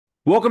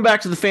Welcome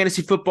back to the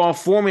Fantasy Football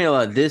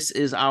Formula. This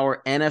is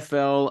our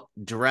NFL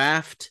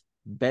draft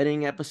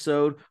betting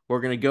episode. We're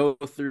going to go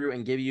through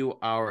and give you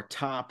our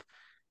top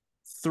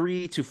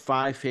 3 to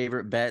 5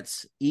 favorite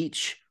bets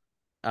each.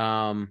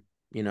 Um,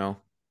 you know,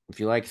 if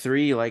you like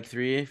three, you like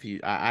three.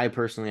 I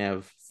personally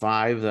have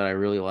five that I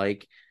really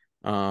like.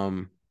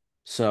 Um,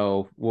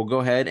 so we'll go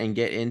ahead and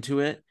get into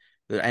it.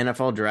 The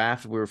NFL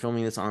draft. We were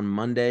filming this on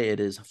Monday. It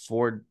is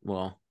I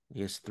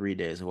guess 3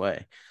 days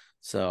away.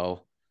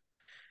 So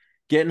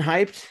getting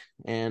hyped,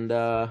 and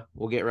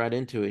we'll get right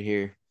into it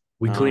here.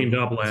 We Um, cleaned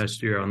up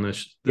last year on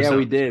this yeah,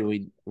 we episode.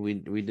 did.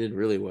 We did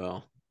really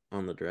well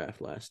on the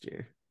draft last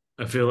year.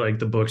 I feel like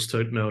the books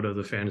took note of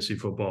the fantasy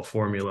football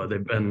formula.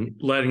 They've been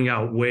letting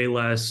out way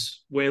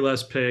less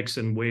picks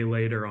and way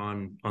later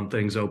on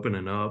things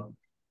opening up.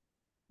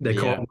 They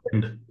call Yeah.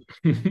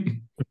 it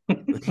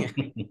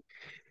wind.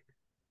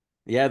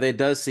 Yeah, it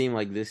does seem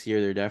like this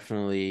year they're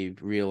definitely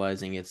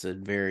realizing it's a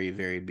very,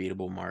 very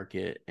beatable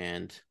market.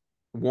 And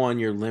one,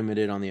 you're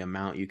limited on the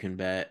amount you can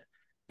bet,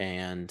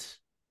 and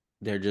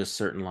they're just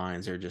certain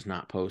lines they're just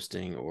not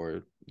posting,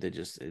 or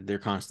they're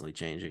constantly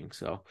changing.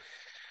 So,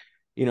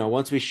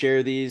 once we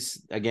share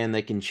these, again,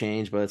 they can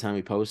change by the time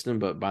we post them,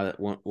 but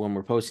when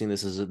we're posting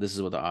this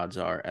is what the odds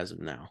are as of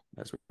now,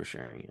 as we're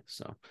sharing it.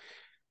 So,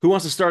 who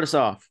wants to start us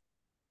off?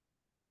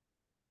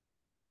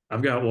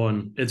 I've got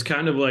one. It's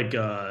kind of like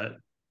a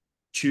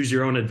choose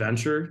your own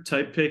adventure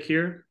type pick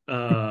here.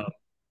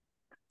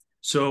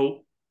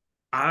 So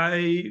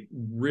I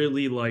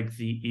really like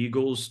the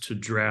Eagles to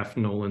draft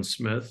Nolan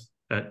Smith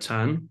at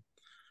 10.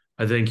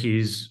 I think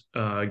he's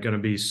going to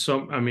be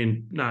I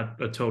mean,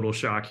 not a total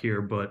shock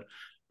here, but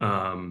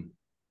um,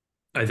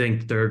 I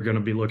think they're going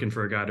to be looking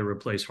for a guy to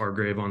replace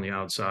Hargrave on the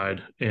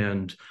outside.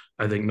 And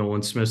I think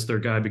Nolan Smith's their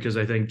guy because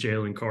I think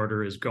Jalen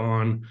Carter is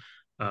gone.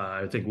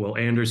 I think Will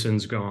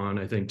Anderson's gone.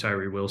 I think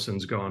Tyree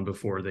Wilson's gone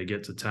before they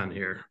get to 10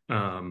 here.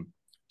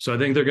 So I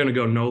think they're going to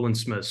go Nolan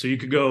Smith. So you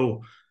could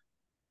go,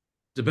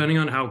 depending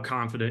on how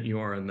confident you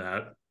are in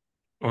that,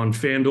 on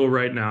FanDuel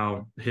right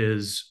now,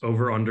 his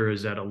over under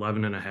is at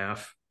 11 and a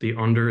half. The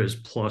under is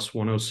plus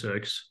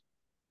 106.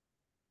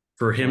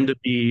 For Okay. him to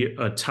be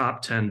a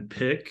top 10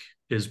 pick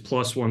is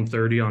plus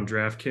 130 on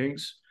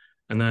DraftKings.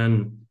 And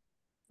then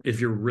if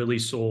you're really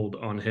sold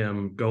on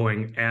him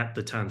going at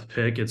the 10th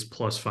pick, it's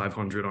plus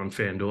 500 on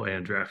FanDuel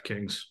and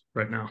DraftKings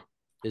right now.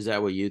 Is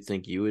that what you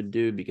think you would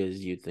do?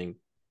 Because you think,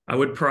 I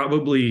would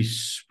probably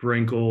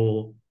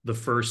sprinkle the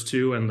first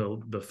two and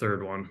the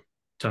third one,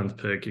 10th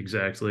pick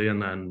exactly,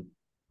 and then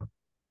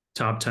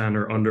top 10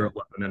 or under okay.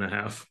 11 and a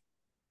half.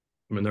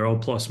 I mean, they're all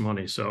plus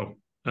money. So,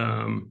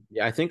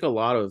 Yeah, I think a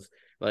lot of,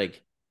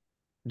 like,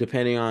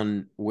 depending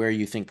on where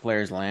you think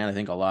players land, I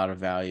think a lot of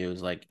value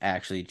is like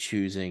actually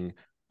choosing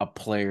a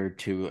player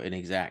to an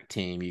exact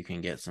team. You can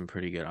get some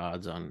pretty good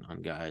odds on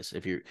guys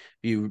if you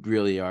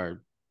really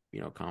are,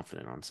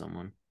 confident on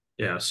someone.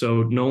 yeah.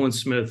 So Nolan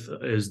Smith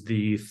is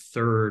the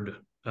third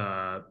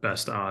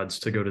best odds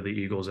to go to the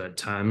Eagles at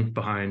 10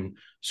 behind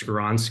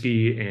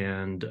Skoronski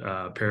and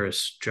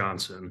Paris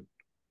Johnson.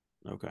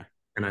 Okay.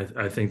 And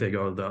I think they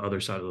go the other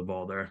side of the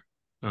ball there.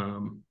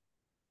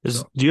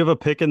 So Do you have a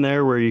pick in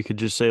there where you could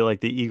just say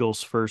like the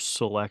Eagles' first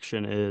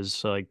selection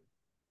is like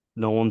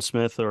Nolan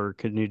Smith, or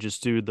can you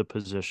just do the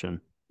position?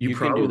 you You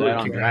can do probably that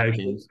on can.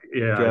 DraftKings.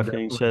 Yeah, I DraftKings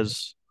definitely.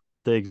 says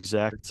the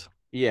exact.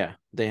 Yeah,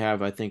 they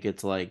have. I think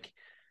it's like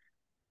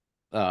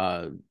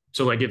uh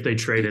So like if they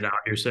trade the it out,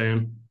 you're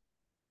saying?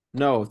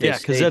 no, if they Yeah,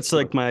 because stay that's put.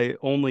 like my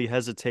only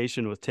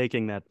hesitation with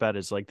taking that bet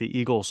is like the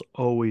Eagles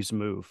always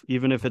move,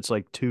 even if it's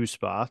like two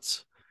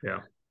spots.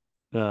 Yeah.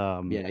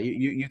 Um, Yeah,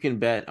 you can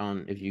bet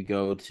on if you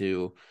go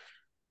to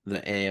the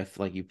AF,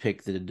 like you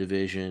pick the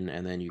division,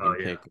 and then you Oh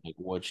can yeah. pick like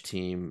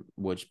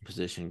which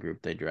position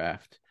group they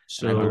draft.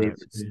 And I So believe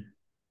okay. it's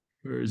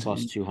where is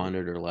plus he?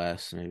 200 or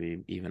less,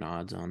 maybe even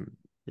odds on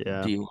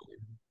Yeah. D.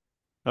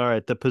 All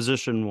right. The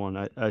position one,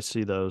 I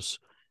see those.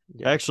 I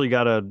Yeah. actually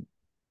got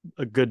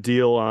a good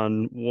deal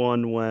on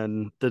one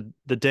when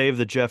the day of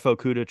the Jeff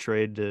Okuda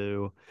trade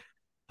to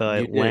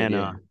You did,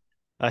 yeah. Atlanta.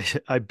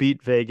 I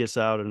beat Vegas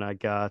out and I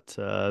got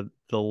the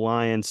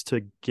Lions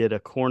to get a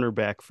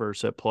cornerback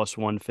first at plus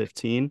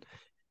 115.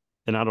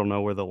 And I don't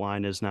know where the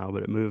line is now,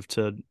 but it moved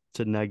to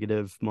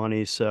negative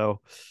money.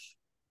 So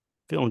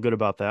feeling good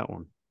about that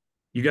one.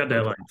 You got that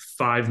Okay. like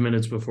 5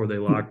 minutes before they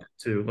locked it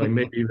too, like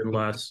maybe even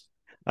less.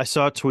 I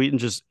saw a tweet and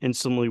just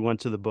instantly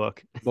went to the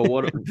book. But I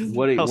was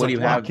what do like, you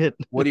lock have? it.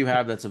 What do you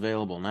have that's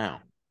available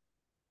now?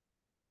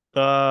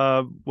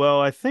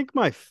 Well, I think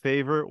my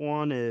favorite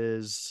one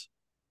is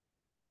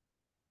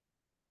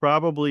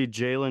probably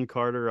Jalen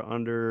Carter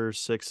under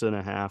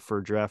 6.5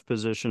 for draft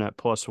position at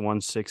plus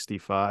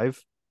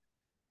 165.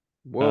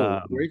 Whoa, where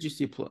Um, did you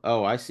see?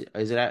 Oh, I see.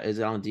 Is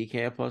it on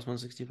DK at plus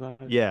 165?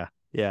 yeah,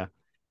 yeah.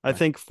 I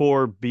think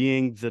for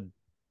being the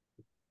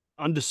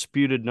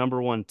undisputed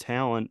number one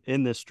talent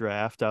in this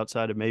draft,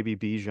 outside of maybe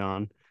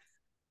Bijan,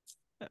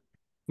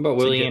 But to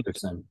Willie get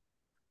Anderson.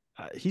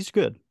 he's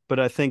good, but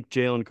I think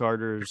Jalen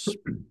Carter's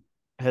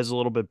has a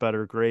little bit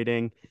better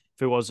grading.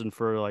 if it wasn't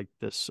for like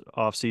this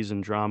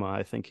offseason drama,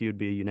 I think he would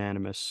be a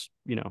unanimous,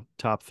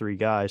 top 3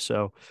 guy.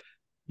 So,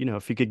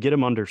 if you could get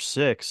him under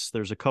 6,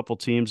 there's a couple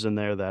teams in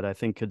there that I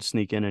think could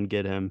sneak in and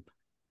get him.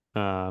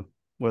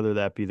 Whether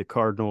that be the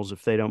Cardinals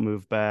if they don't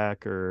move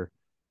back, or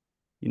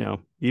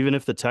even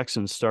if the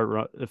Texans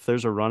if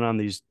there's a run on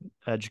these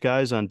edge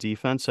guys on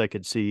defense, I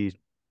could see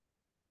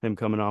him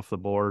coming off the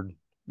board,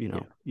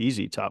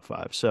 easy top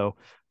 5. So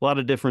a lot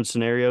of different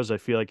scenarios. I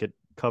feel like it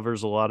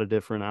covers a lot of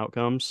different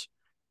outcomes.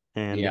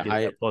 And to get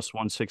that plus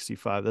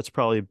 165, that's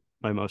probably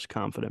my most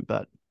confident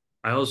bet.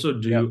 I also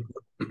do.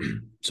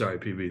 Sorry,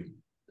 PB.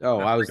 Oh,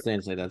 I was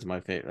saying that's my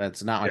favorite.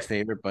 That's not my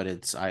favorite, but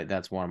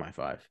that's one of my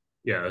 5.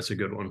 Yeah, that's a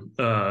good one.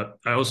 I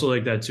also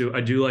like that too.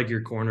 I do like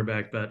your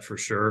cornerback bet for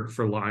sure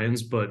for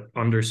Lions, but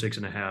under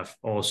 6.5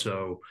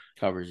 also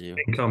covers you.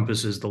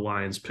 Encompasses the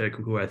Lions pick,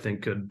 who I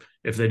think could,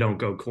 if they don't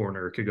go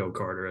corner, could go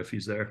Carter if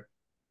he's there.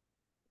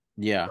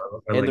 Yeah,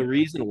 and the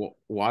reason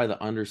why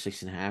the under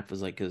 6.5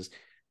 is because,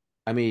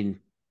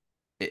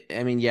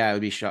 yeah, it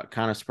would be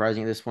kind of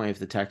surprising at this point if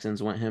the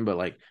Texans went him,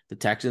 but the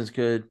Texans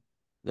could,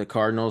 the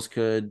Cardinals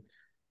could,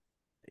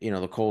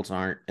 the Colts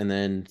aren't, and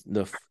then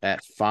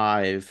at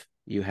 5.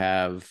 You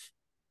have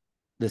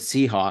the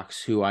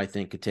Seahawks, who I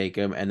think could take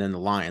him, and then the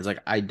Lions.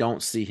 I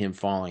don't see him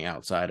falling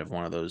outside of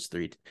one of those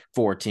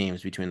 4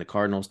 teams between the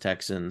Cardinals,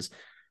 Texans,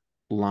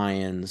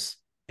 Lions,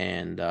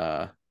 and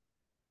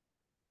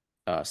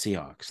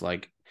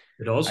Seahawks.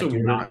 It also I do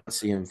not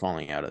see him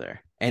falling out of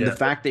there. And the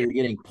fact that you're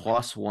getting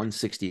plus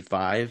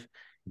 165,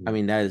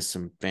 that is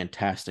some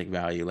fantastic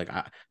value.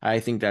 I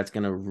think that's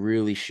going to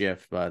really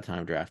shift by the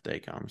time draft day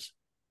comes.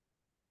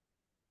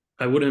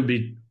 I wouldn't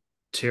be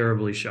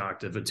terribly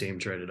shocked if a team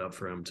traded up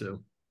for him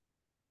too.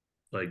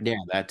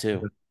 That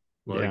too.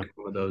 One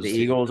of those. The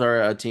Eagles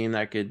are a team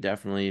that could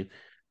definitely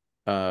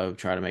try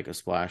to make a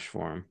splash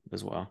for him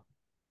as well.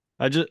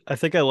 I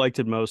think I liked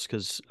it most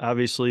because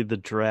obviously the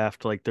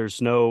draft, there's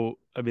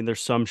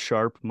some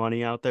sharp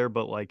money out there,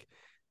 but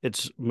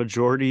it's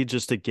majority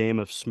just a game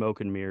of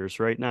smoke and mirrors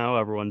right now.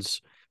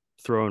 Everyone's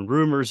throwing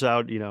rumors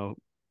out,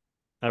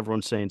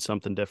 everyone's saying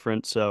something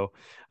different. So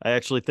I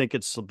actually think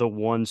it's the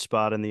one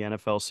spot in the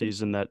NFL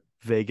season that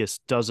Vegas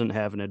doesn't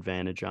have an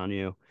advantage on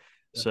you.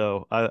 Yeah.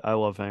 So I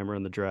love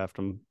hammering the draft.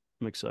 I'm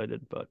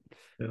excited, but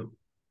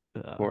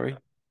Corey?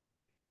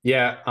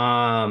 Yeah.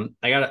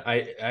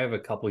 I have a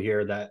couple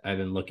here that I've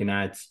been looking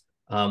at.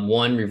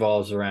 One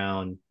revolves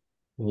around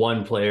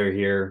one player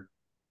here.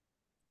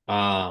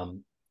 Where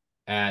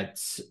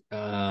is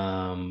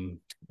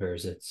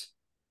it?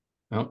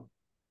 Oh,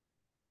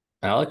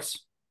 Alex?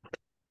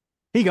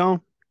 He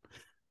gone.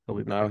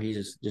 No,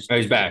 he's just. Oh,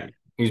 he's back.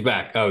 He's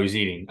back. Oh, he's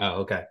eating.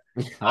 Oh, okay.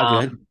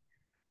 Good.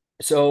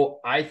 So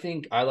I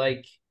think I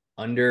like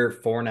under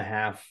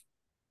 4.5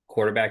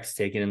 quarterbacks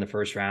taken in the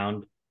first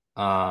round.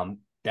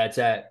 That's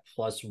at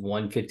plus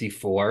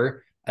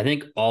 154. I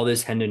think all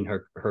this Hendon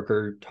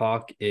Hooker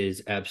talk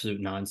is absolute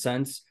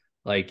nonsense.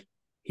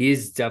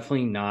 He's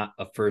definitely not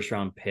a first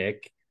round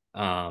pick.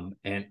 And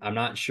I'm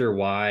not sure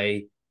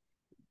why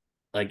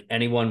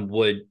anyone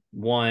would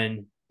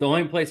the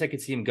only place I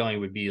could see him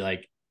going would be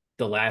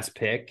the last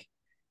pick,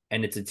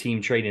 and it's a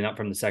team trading up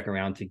from the second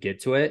round to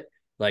get to it,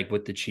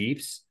 with the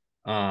Chiefs.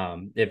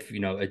 If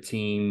a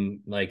team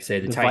say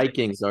the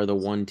Vikings are the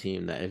one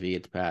team that if he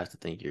gets past, I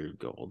think you're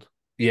gold.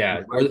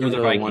 Yeah, or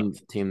the one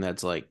team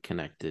that's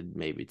connected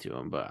maybe to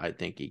him, but I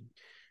think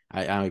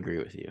I agree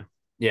with you.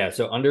 Yeah,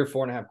 so under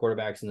 4.5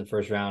 quarterbacks in the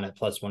first round at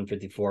plus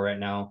 154 right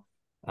now.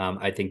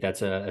 I think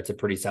that's a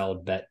pretty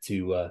solid bet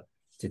to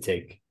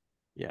take.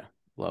 Yeah,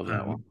 love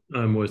that one.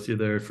 I'm with you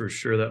there for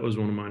sure. That was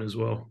one of mine as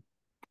well.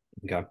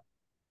 Okay.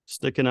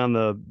 Sticking on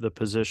the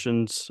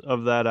positions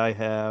of that, I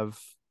have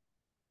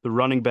the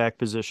running back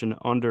position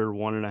under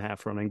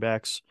 1.5 running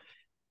backs.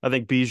 I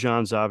think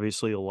Bijan's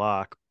obviously a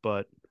lock,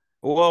 but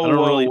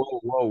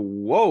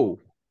whoa.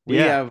 We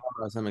have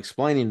some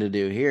explaining to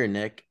do here,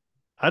 Nick.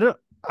 I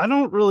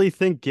don't really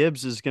think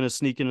Gibbs is going to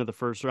sneak into the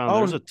first round.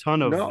 There's a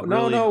ton of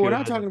no. We're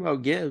not talking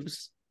about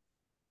Gibbs.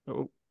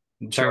 Oh,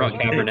 talking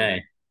about Cabernet.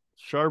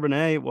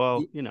 Charbonnet.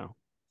 Well,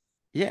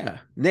 Yeah,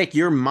 Nick,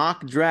 your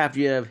mock draft,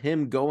 you have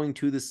him going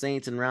to the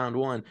Saints in round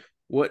 1.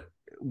 What's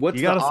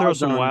you got to throw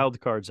some wild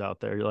cards out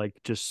there,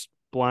 just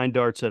blind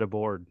darts at a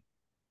board.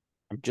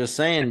 I'm just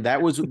saying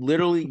that was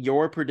literally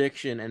your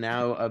prediction, and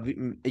now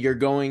you're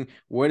going.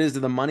 What does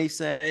the money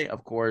say?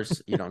 Of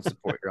course, you don't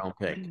support your own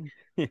pick.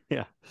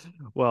 Yeah,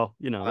 well,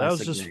 that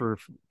was just for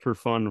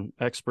fun,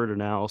 expert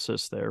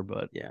analysis there.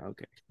 But yeah,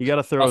 okay, you got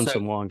to throw in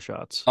some long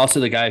shots. Also,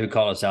 the guy who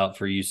called us out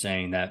for you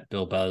saying that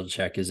Bill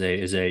Belichick is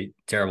a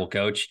terrible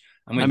coach.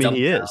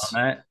 He is.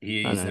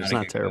 He's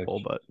not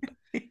terrible, but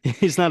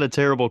he's not a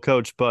terrible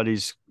coach. But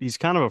he's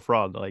kind of a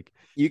fraud.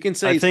 You can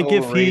say. I think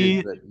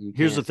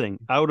here's the thing,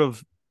 I would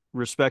have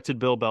respected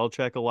Bill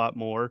Belichick a lot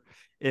more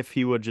if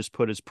he would just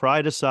put his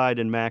pride aside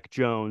and Mac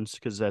Jones,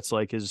 because that's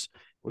his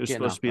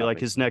supposed to be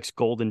his next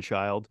golden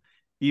child,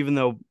 even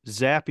though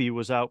Zappy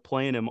was out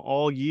playing him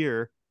all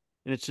year.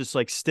 And it's just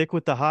stick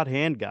with the hot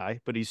hand guy,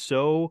 but he's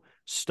so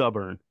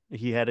stubborn.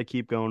 he had to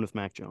keep going with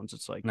Mac Jones.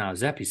 It's like, No,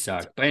 Zappy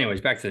sucked. But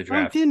anyways, back to the no,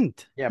 he draft.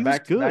 didn't. Yeah, he was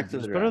back good. back to He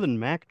was the better draft. than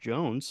Mac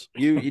Jones.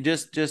 You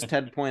just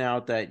had to point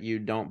out that you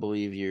don't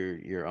believe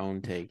your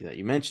own take that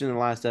you mentioned in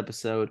the last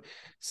episode.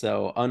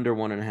 So under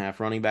 1.5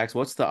 running backs.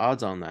 What's the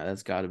odds on that?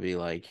 That's got to be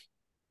like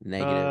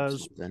negative It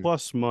was something.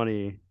 plus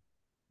money.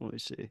 Let me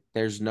see.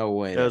 There's no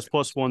way It was that's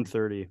plus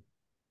 130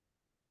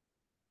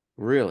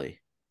 really.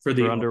 For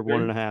the for under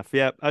 1.5.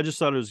 Yeah, I just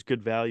thought it was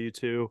good value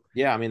too.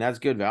 Yeah, I mean that's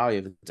good value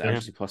if it's Yeah.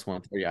 actually plus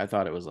 130. I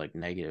thought it was like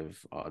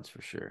negative odds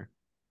for sure.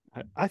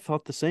 I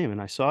thought the same,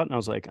 and I saw it, and I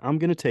was like, I'm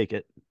gonna take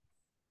it.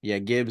 Yeah,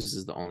 Gibbs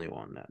is the only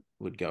one that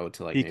would go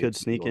to like He maybe could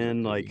sneak Eagles or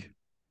in, Philly. like,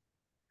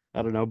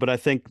 I don't know, but I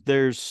think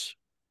there's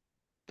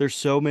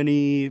so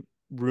many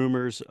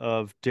rumors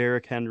of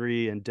Derrick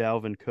Henry and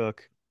Dalvin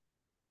Cook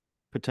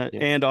Yeah.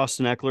 and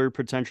Austin Eckler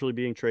potentially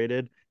being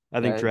traded.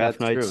 I think draft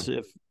That's nights, true.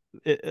 if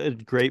a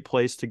great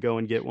place to go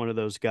and get one of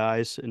those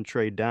guys and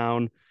trade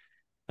down.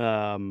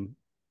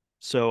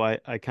 So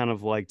I kind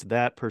of liked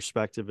that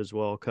perspective as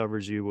well.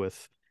 Covers you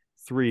with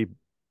three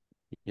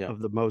Yeah. of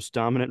the most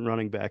dominant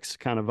running backs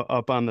kind of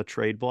up on the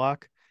trade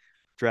block.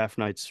 Draft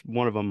nights,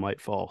 one of them might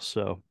fall.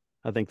 So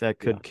I think that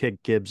could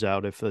kick Gibbs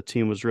out if the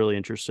team was really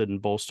interested in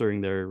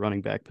bolstering their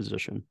running back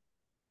position.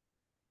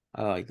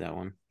 I like that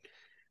one.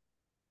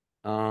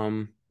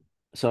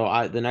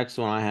 So the next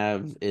one I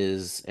have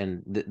is,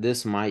 and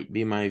this might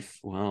be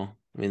well,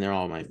 I mean they're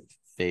all my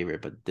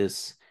favorite, but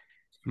this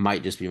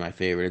might just be my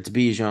favorite. It's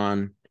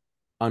Bijan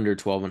under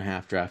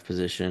 12.5 draft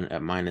position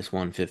at minus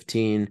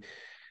 115.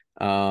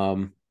 I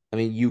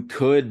mean you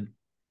could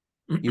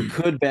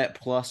bet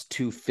plus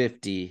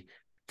 250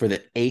 for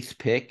the 8th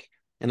pick.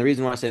 And the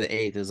reason why I say the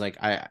 8th is like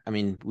I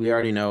mean we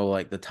already know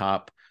like the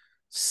top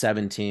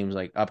 7 teams,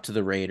 like up to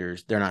the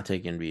Raiders, they're not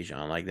taking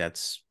Bijan. Like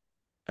that's,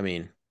 I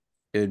mean,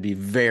 it would be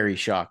very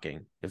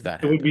shocking if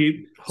that happened. It would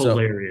be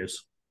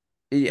hilarious.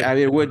 Yeah, I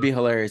mean, it would be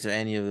hilarious if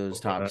any of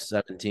those top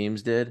 7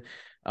 teams did.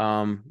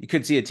 You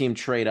could see a team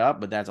trade up,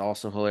 but that's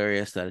also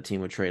hilarious that a team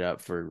would trade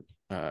up for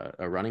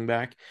a running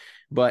back.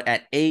 But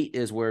at 8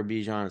 is where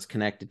Bijan is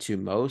connected to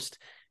most.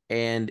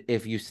 And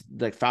if you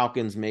like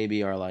Falcons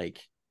maybe are like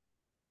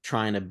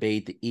trying to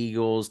bait the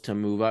Eagles to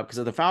move up,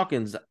 because the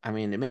Falcons, I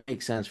mean, it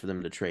makes sense for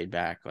them to trade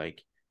back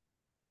like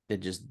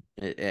at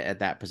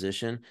that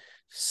position.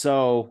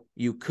 So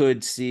you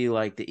could see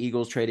like the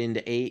Eagles trade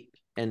into 8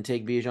 and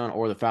take Bijan,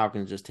 or the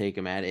Falcons just take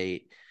him at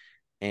 8.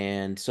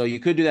 And so you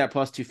could do that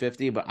plus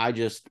 250, but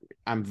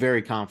I'm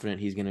very confident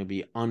he's going to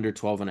be under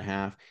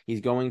 12.5.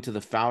 He's going to the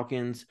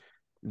Falcons,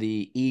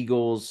 the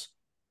Eagles,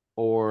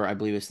 or I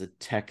believe it's the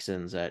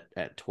Texans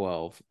at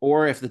 12.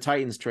 Or if the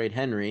Titans trade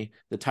Henry,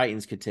 the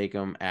Titans could take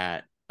him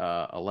at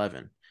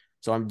 11.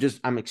 So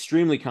I'm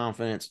extremely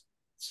confident.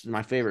 It's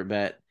my favorite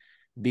bet.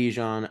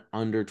 Bijan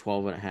under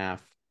 12.5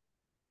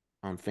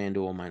 on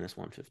FanDuel minus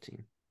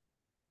 115.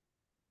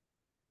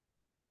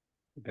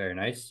 Very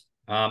nice.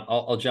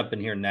 I'll jump in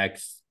here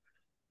next.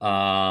 These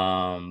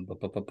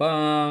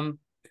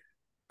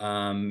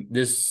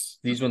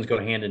ones go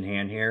hand in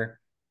hand here.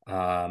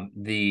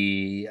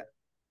 The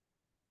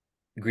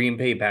Green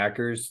Bay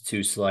Packers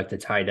to select a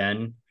tight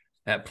end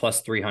at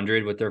plus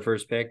 300 with their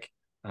first pick.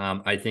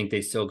 I think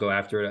they still go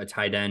after a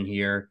tight end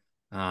here.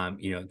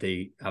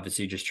 They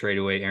obviously just trade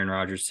away Aaron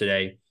Rodgers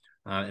today.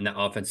 And that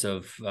offense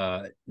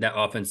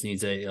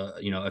needs a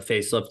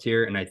facelift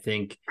here. And I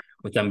think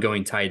with them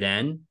going tight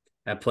end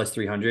at plus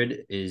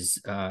 300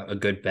 is a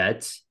good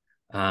bet.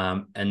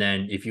 And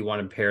then if you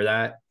want to pair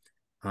that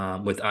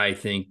with, I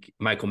think,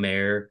 Michael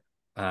Mayer,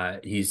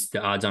 he's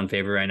the odds-on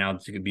favorite right now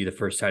to be the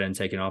first tight end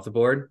taken off the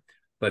board.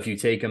 But if you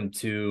take him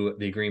to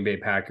the Green Bay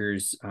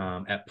Packers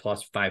at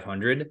plus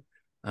 500,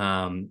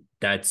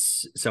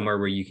 that's somewhere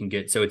where you can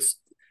get. So it's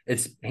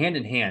hand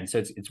in hand. So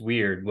it's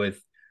weird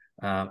with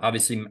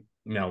obviously,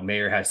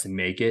 Mayer has to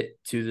make it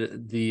to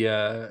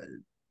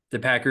the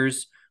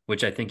Packers,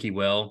 which I think he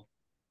will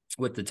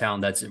with the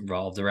talent that's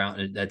involved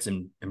around that's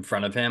in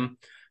front of him.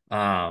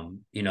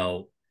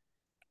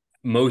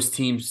 Most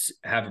teams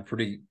have a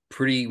pretty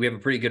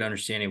good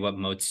understanding of what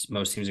most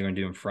teams are going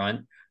to do in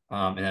front.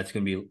 And that's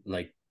going to be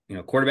like,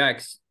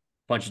 quarterbacks,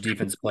 bunch of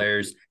defense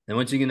players. And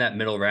once you get in that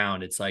middle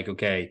round, it's like,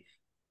 okay,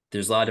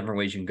 there's a lot of different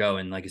ways you can go.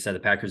 And like I said, the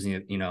Packers need,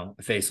 a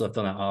facelift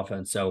on that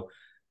offense. So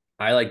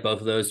I like both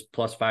of those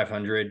plus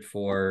 500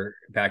 for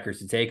Packers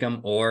to take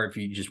them. Or if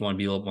you just want to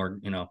be a little more,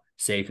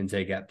 safe and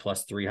take at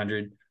plus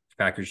 300 for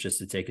Packers just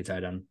to take a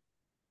tight end.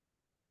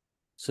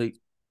 So,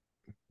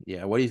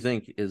 yeah, what do you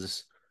think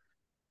is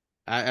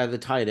the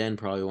tight end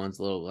probably one's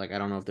a little like, I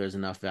don't know if there's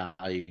enough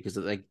value because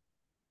like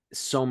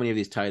so many of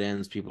these tight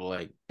ends, people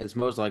like it's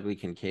most likely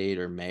Kincaid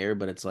or Mayer,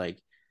 but it's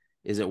like,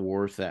 is it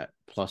worth that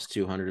plus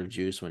 200 of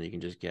juice when you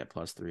can just get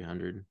plus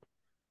 300?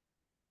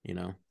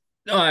 No,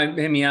 I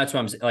mean, that's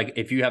what I'm saying. Like,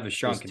 if you have a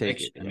strong just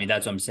conviction, take it, I mean,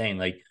 that's what I'm saying.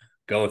 Like,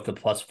 go with the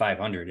plus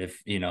 500.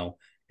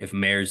 If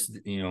Mayer's,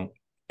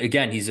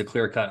 again, he's a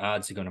clear cut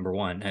odds to go number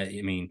one.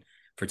 I mean,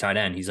 for tight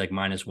end, he's like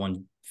minus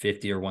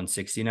 150 or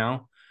 160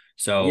 now.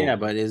 So yeah,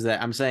 but is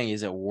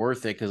it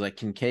worth it? Because like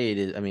Kincaid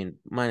is, I mean,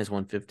 minus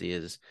 150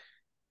 is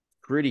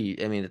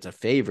pretty. I mean, it's a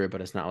favorite,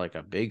 but it's not like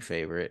a big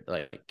favorite.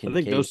 Like I think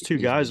Kincaid those could two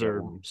easily guys get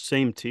are one.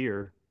 same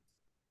tier.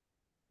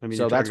 I mean,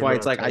 you're So that's talking why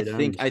it's about like tight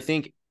I ends.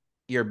 think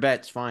your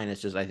bet's fine.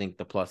 It's just I think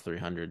the plus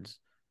 300's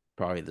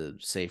probably the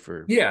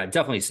safer. Yeah,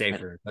 definitely And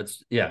safer.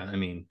 I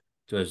mean,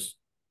 just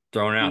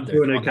throwing it out there.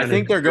 Doing it I kind of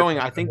think they're going.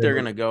 I think they're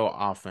gonna go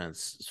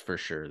offense for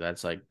sure.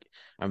 That's like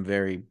I'm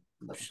very.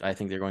 I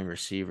think they're going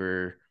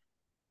receiver.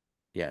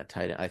 Yeah,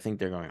 tight end. I think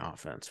they're going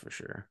offense for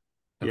sure.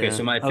 Okay, Yeah,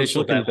 so I was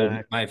looking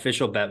back. my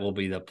official bet will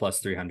be the plus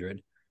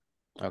 300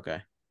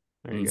 Okay.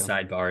 There and you go.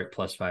 sidebar at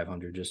plus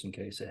 500 just in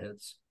case it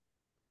hits.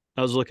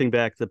 I was looking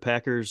back. The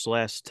Packers'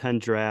 last 10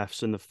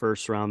 drafts in the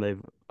first round,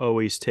 they've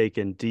always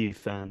taken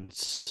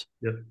defense.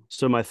 Yep.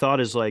 So my thought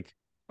is like,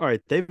 all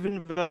right, they've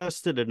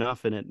invested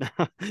enough in it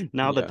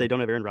now that Yeah. they don't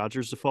have Aaron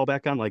Rodgers to fall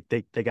back on. Like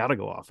they got to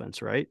go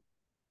offense, right?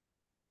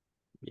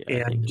 Yeah. I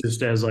And think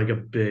just as like a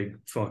big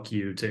fuck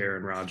you to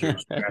Aaron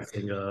Rodgers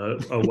drafting a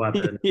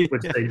weapon,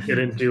 which they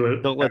didn't do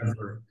it Don't let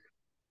ever.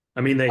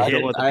 I mean, they I hit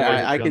don't let the I,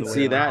 boys I on could the way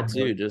see out. that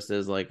too, just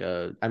as like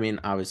a. I mean,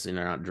 obviously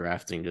they're not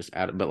drafting just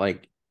out, but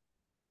like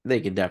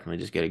they could definitely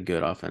just get a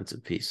good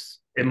offensive piece.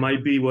 it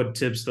might be what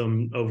tips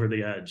them over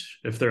the edge.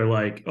 If they're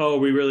like, oh,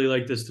 we really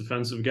like this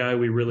defensive guy,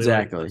 we really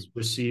like Exactly. this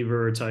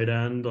receiver or tight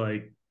end,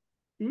 like,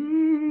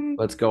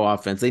 Let's go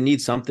offense. They need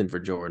something for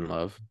Jordan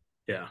Love.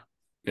 yeah.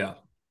 Yeah.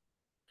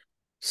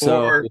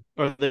 So Or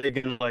are they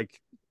going to like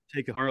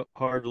take a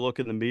hard look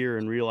in the mirror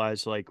and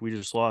realize like we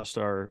just lost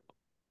our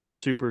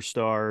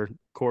superstar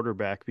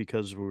quarterback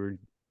because we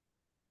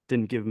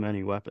didn't give him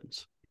any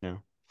weapons? You know?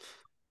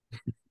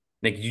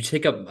 Nick, did you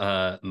take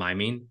up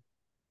miming?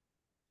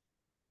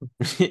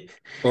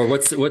 Or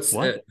what's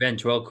What?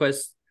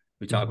 ventriloquist?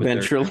 We talked with her.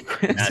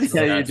 ventriloquist. That's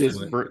Yeah,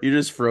 that's what, you're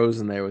just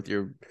frozen there with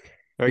your.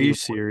 Are you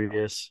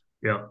serious?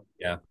 Yeah.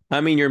 yeah.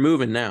 I mean, you're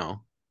moving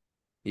now.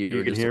 You You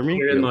were can just hear a me?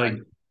 little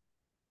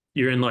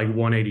You're in like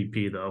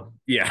 180p though.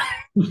 Yeah.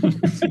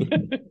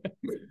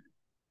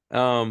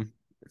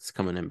 It's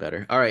coming in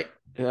better. All right.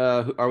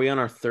 Are we on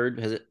our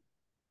third?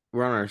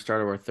 We're on our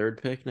start of our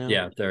third pick now.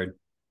 Yeah, third.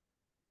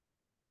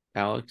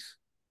 Alex.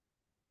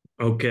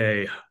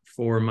 Okay,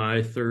 for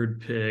my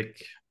third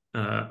pick,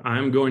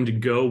 I'm going to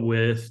go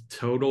with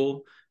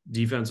total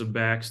defensive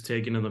backs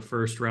taken in the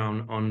first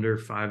round under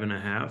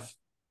 5.5.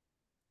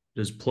 It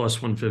is plus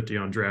 150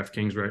 on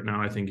DraftKings right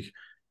now. I think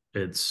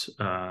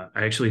I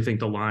actually think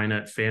the line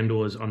at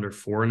FanDuel is under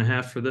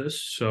 4.5 for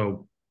this.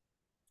 So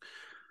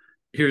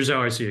here's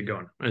how I see it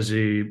going. I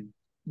see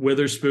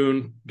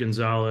Witherspoon,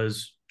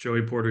 Gonzalez,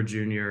 Joey Porter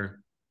Jr.,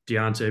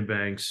 Deonte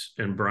Banks,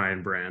 and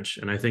Brian Branch.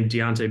 And I think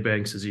Deonte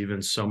Banks is even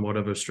somewhat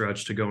of a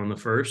stretch to go in the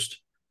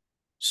first.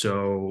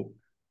 So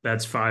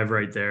that's 5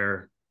 right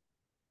there.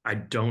 I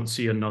don't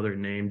see another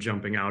name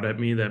jumping out at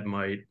me that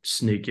might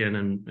sneak in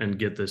and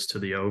get this to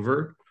the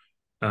over.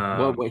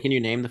 What can you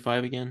name the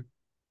 5 again?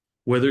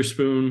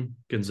 Witherspoon,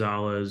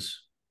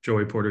 Gonzalez,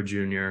 Joey Porter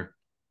Jr.,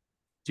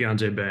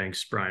 Deonte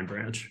Banks, Brian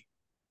Branch.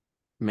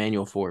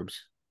 Manuel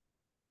Forbes.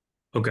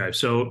 Okay,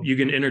 so you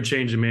can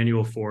interchange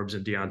Emmanuel Forbes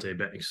and Deonte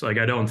Banks. Like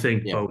I don't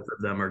think both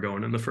of them are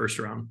going in the first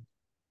round.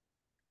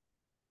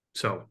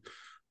 So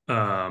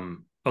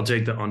I'll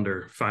take the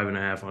under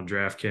 5.5 on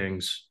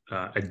DraftKings.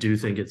 I do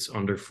think it's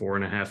under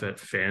 4.5 at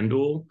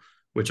FanDuel,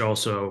 which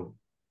also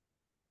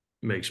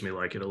makes me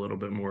like it a little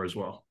bit more as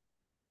well.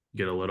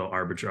 Get a little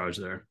arbitrage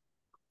there.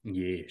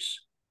 Yes.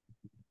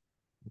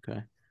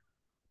 Okay.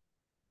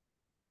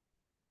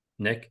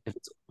 Nick? If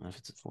it's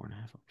a 4.5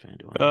 on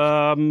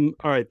FanDuel.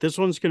 All right. This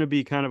one's going to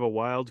be kind of a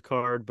wild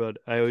card, but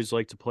I always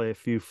like to play a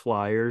few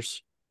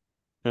flyers.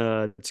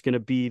 It's going to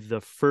be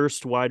the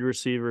first wide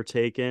receiver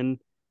taken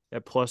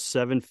at plus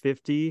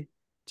 750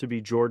 to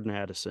be Jordan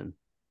Addison.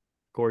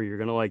 Corey, you're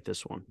going to like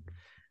this one.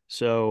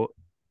 So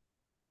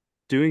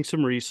doing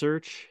some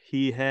research,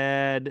 he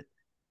had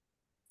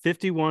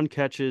 51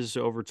 catches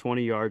over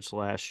 20 yards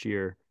last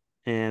year.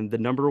 And the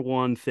number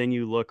one thing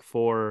you look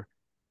for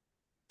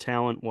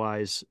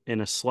talent-wise in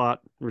a slot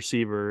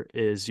receiver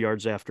is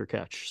yards after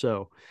catch.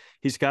 So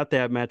he's got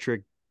that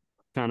metric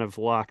kind of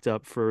locked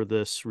up for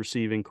this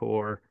receiving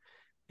core.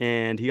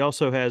 And he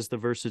also has the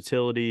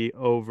versatility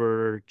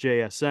over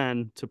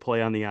JSN to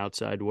play on the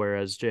outside,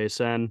 whereas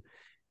JSN,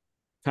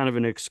 kind of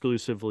an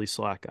exclusively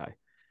slot guy.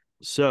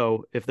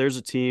 So if there's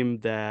a team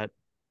that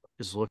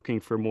is looking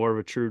for more of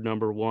a true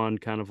number one,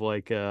 kind of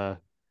like a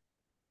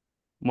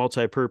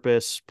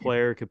multi-purpose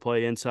player, could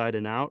play inside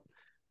and out,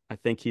 I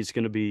think he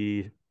could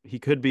be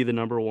the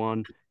number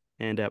one.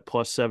 And at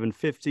plus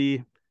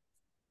 750,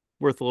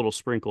 worth a little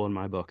sprinkle in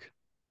my book.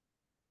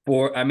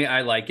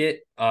 I like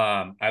it.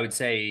 I would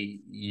say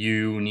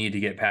you need to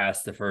get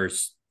past the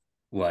first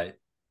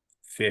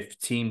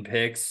 15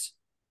 picks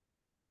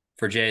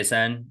for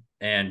JSN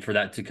and for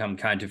that to come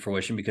kind of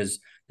fruition, because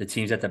the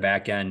teams at the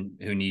back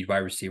end who need wide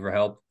receiver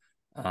help,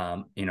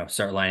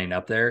 start lining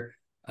up there.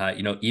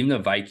 Even the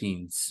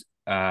Vikings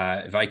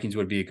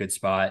would be a good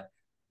spot,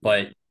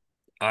 but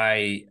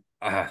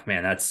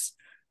that's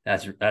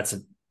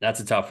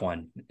a tough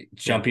one.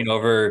 Jumping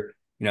over,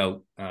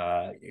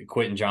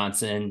 Quentin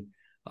Johnson,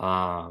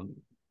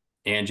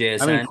 and I mean,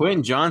 JSN.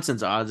 Quentin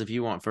Johnson's odds, if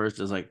you want first,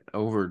 is like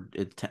over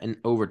 10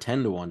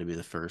 to 1 to be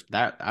the first.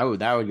 That would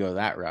go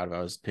that route if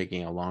I was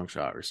picking a long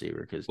shot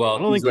receiver because I Well,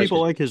 don't he's think like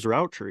people like his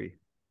route tree.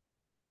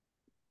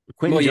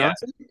 Quentin well, yeah,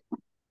 Johnson.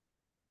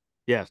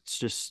 Yeah, it's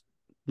just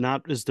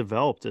not as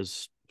developed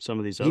as some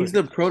of these other He's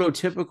the guys.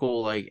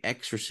 prototypical like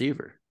X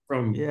receiver.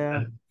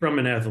 Yeah. From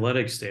an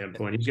athletic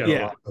standpoint, he's got a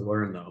Yeah. lot to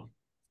learn though.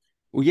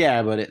 Well,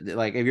 yeah, but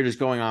like if you're just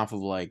going off of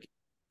like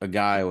a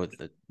guy with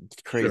a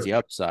crazy Sure.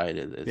 upside,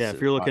 Yeah,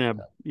 if you're looking at,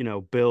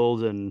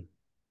 build and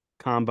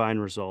combine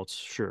results,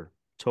 sure.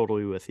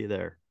 Totally with you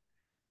there.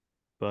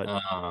 But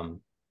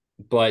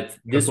but Gotta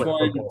this play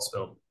one football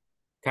still.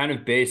 kind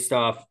of based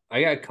off.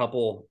 I got a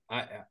couple.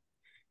 I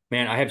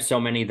have so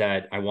many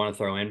that I want to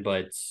throw in,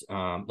 but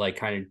like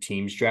kind of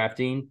teams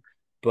drafting.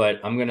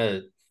 But I'm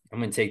gonna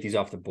take these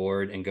off the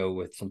board and go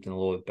with something a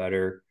little bit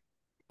better.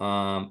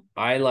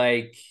 I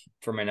like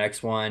for my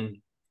next one.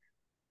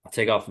 I'll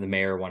take off the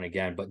Mayer one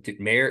again, but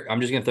Mayer,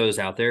 I'm just gonna throw this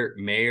out there.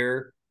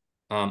 Mayer,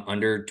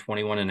 under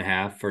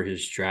 21.5 for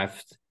his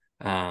draft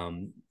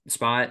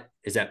spot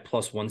is at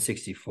plus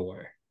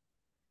 164.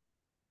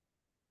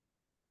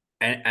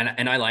 And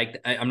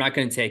I'm not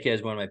gonna take it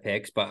as one of my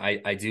picks, but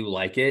I do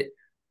like it.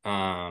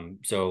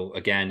 So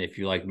again, if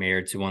you like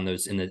Mayer to one of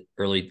those in the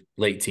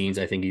late teens,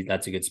 I think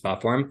that's a good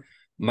spot for him.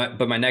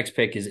 But my next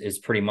pick is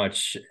pretty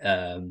much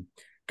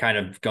kind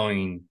of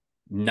going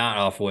not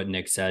off what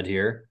Nick said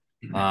here.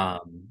 No,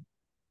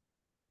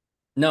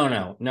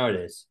 it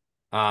is.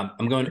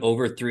 I'm going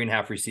over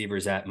 3.5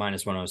 receivers at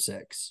minus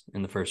 106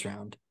 in the first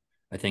round.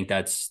 I think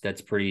that's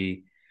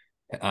pretty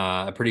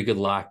a pretty good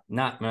lock. I'm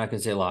not gonna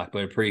say lock,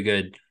 but a pretty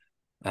good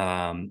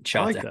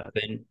shot like to that.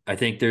 happen. I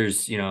think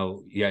there's, you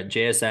got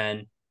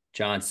JSN,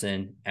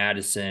 Johnson,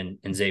 Addison,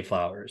 and Zay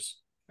Flowers.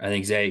 I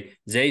think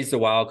Zay's the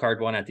wild card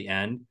one at the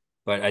end,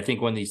 but I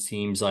think one of these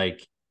teams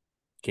like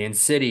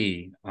Kansas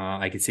City,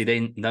 I could see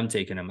them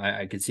taking him.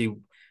 I could see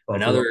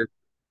another,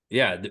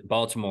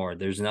 Baltimore.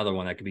 There's another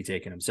one that could be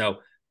taking him. So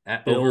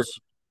Bills.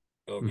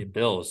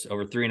 Bills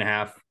over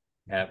 3.5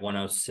 at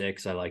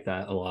 106. I like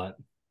that a lot.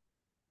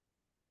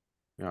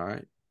 All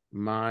right.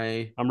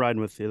 I'm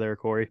riding with you there,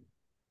 Corey.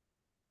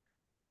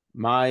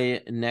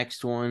 My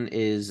next one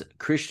is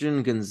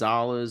Christian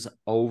Gonzalez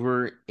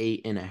over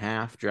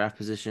 8.5 draft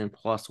position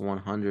plus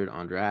 100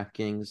 on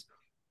DraftKings.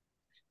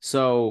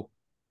 So,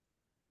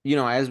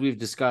 as we've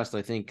discussed,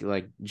 I think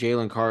like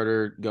Jalen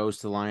Carter goes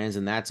to the Lions,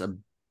 and that's a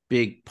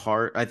big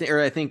part. I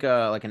think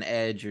like an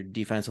edge or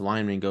defensive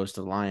lineman goes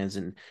to the Lions,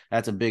 and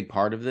that's a big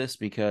part of this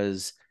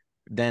because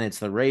then it's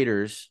the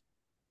Raiders,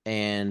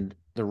 and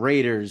the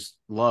Raiders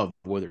love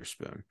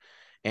Witherspoon.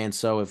 And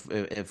so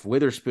if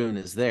Witherspoon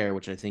is there,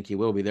 which I think he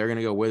will be, they're going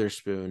to go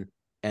Witherspoon,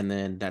 and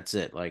then that's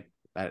it. Like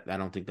I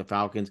don't think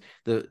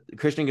the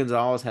Christian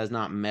Gonzalez has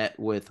not met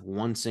with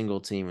one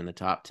single team in the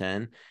top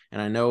 10.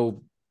 And I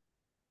know,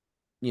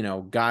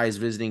 guys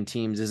visiting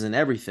teams isn't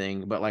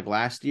everything, but like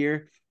last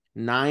year,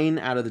 9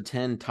 out of the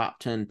 10 top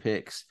 10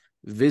 picks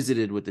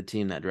visited with the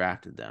team that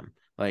drafted them.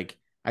 Like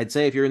I'd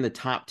say if you're in the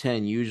top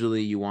 10,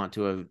 usually you want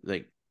to have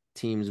like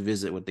teams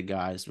visit with the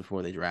guys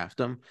before they draft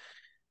them.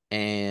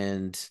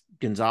 And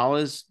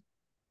Gonzalez,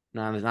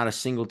 not a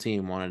single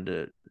team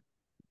wanted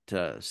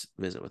to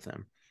visit with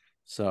him.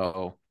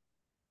 So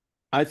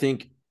I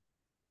think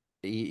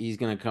he's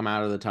going to come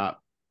out of the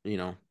top,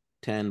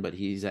 10, but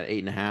he's at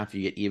 8.5.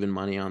 You get even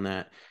money on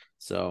that.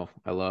 So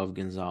I love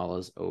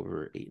Gonzalez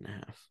over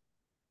 8.5.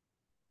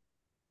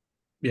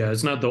 Yeah,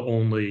 it's not the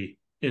only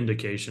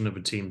indication of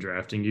a team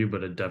drafting you,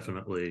 but it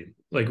definitely,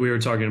 like we were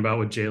talking about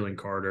with Jalen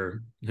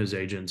Carter, his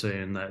agent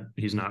saying that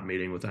he's not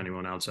meeting with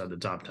anyone outside the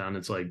top 10.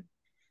 It's like,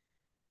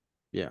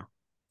 yeah,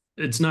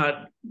 it's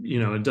not,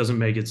 it doesn't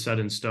make it set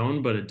in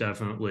stone, but it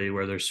definitely,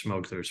 where there's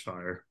smoke, there's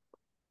fire.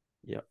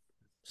 Yep.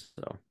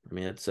 So, I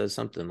mean, it says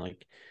something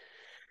like,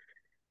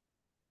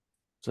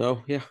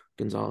 so yeah,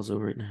 Gonzalez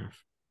over 8.5.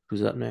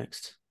 Who's up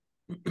next?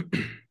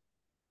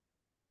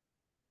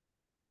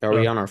 Are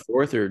we on our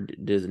fourth, or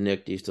does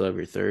Nick? Do you still have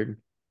your third?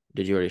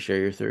 Did you already share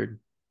your third?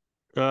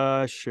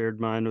 I shared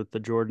mine with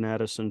the Jordan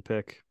Addison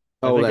pick.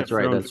 Oh, that's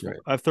right. That's right.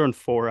 I've thrown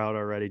 4 out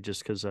already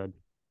just because I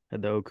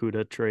had the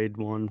Okudah trade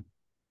one.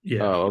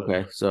 Yeah. Oh,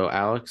 okay. So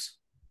Alex.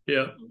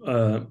 Yeah.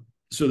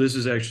 So this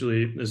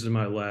is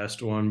my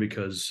last one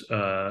because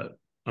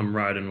I'm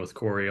riding with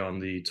Corey on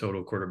the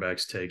total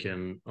quarterbacks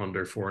taken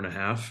under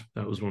 4.5.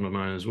 That was one of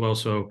mine as well.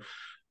 So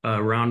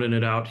rounding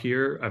it out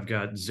here, I've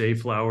got Zay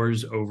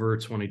Flowers over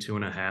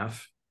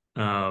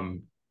 22.5.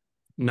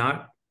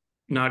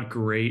 Not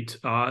great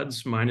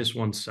odds, minus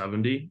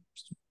 170.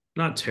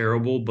 Not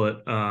terrible,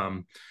 but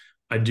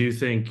I do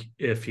think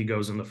if he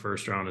goes in the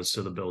first round, it's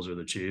to the Bills or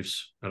the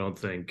Chiefs. I don't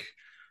think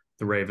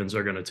the Ravens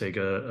are going to take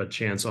a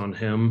chance on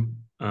him.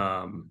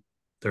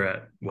 They're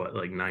at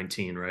like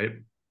 19, right?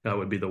 That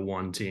would be the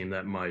one team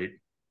that might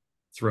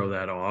throw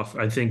that off.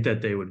 I think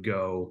that they would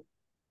go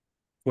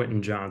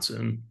Quentin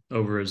Johnson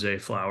over Zay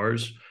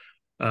Flowers.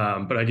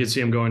 But I could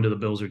see him going to the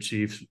Bills or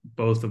Chiefs,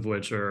 both of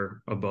which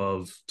are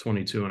above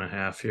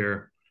 22.5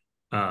 here.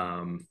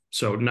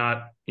 So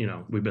not,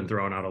 we've been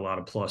throwing out a lot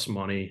of plus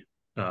money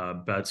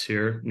bets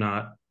here.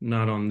 Not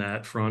on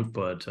that front,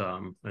 but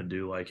I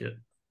do like it.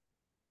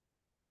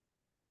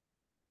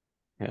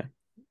 Okay.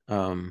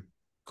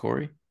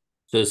 Corey?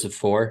 So this is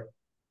 4.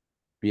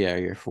 Yeah,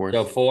 your fourth.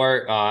 So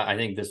 4, I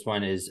think this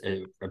one is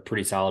a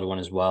pretty solid one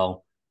as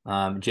well.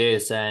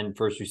 JSN,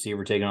 first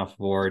receiver taken off the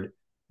board.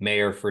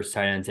 Mayer, first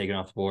tight end taken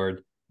off the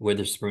board.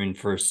 Witherspoon,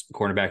 first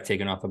cornerback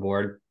taken off the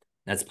board.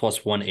 That's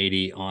plus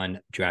 180 on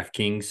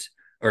DraftKings,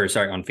 or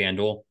sorry, on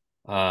FanDuel.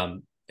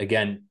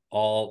 Again,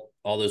 all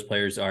those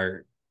players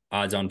are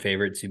odds on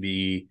favorite to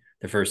be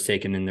the first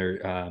taken in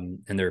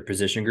their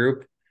position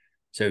group.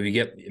 So if you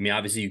get, I mean,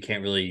 obviously you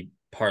can't really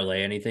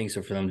parlay anything.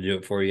 So for them to do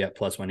it for you at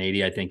plus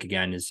 180, I think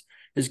again is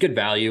good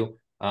value.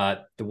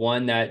 The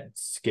one that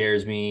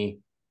scares me,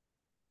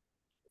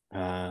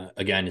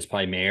 again, is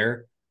probably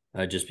Mayer,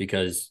 just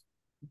because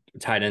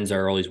tight ends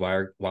are always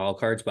wild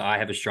cards. But I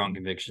have a strong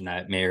conviction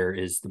that Mayer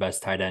is the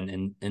best tight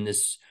end in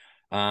this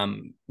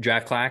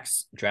draft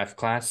class.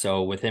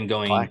 So with him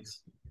going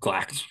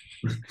class,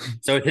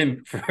 so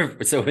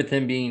with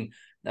him being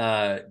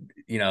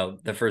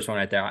the first one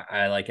right there,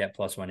 I like at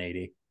plus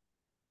 180.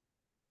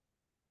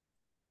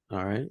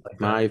 All right.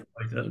 Like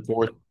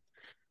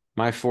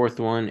My fourth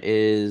one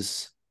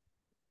is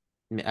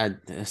I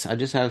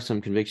just have some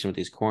conviction with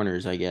these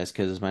corners, I guess,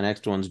 because my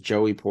next one's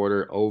Joey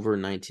Porter over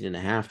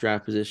 19.5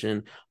 draft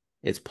position.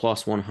 It's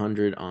plus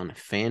 100 on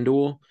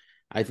FanDuel.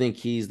 I think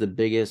he's the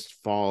biggest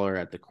faller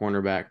at the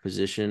cornerback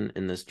position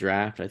in this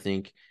draft. I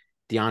think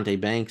Deonte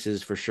Banks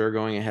is for sure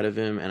going ahead of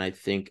him, and I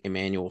think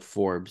Emmanuel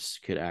Forbes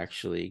could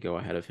actually go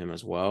ahead of him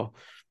as well.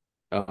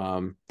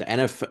 The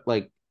NFL,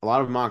 like a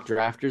lot of mock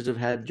drafters have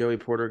had Joey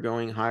Porter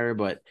going higher,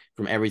 but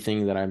from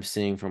everything that I'm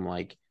seeing from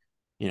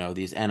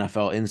these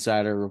NFL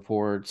insider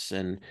reports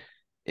and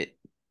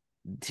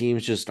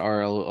teams just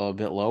are a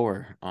bit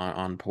lower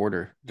on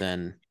Porter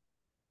than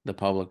the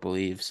public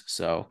believes.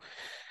 So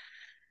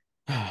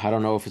I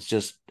don't know if it's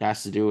just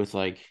has to do with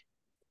I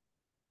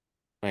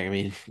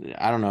mean,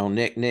 I don't know.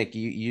 Nick,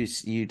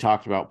 you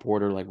talked about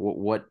Porter. Like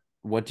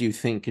what do you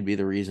think could be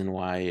the reason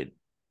why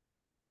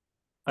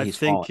I he's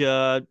think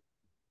falling?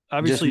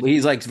 obviously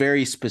He's like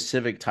very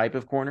specific type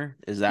of corner.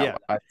 Is that yeah,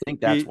 I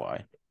think that's he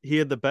why. he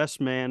had the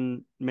best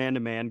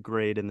man-to-man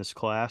grade in this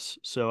class.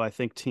 So I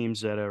think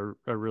teams that are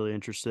really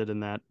interested in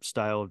that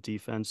style of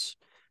defense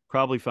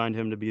probably find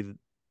him to be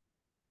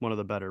one of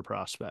the better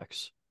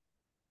prospects.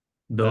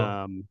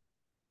 Bill.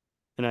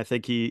 And I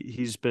think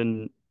he's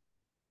been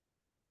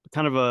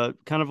kind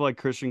of like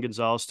Christian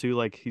Gonzalez too.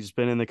 Like he's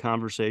been in the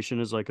conversation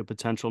as like a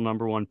potential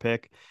number one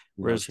pick,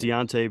 whereas Gotcha.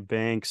 Deonte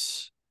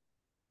Banks,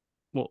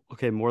 well,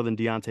 okay, more than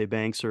Deonte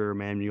Banks or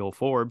Emmanuel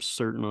Forbes,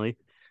 certainly.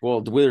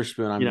 Well, the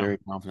Witherspoon, I'm You know, very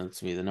confident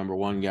to be the number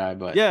one guy,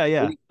 but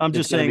yeah. I'm it's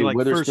just going to saying be like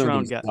Witherspoon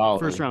first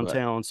Gonzalez. round But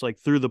talents, like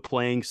through the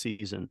playing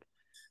season.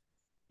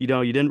 You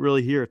know, you didn't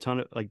really hear a ton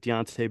of like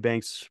Deonte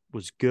Banks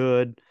was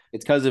good.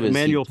 it's because of he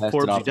Emmanuel tested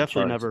Forbes, you off the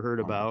definitely charts. never heard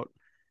about,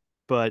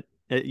 but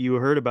you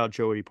heard about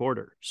Joey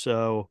Porter.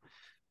 So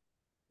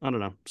I don't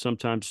know.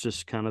 Sometimes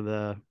just kind of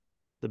the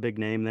big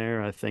name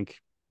there. I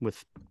think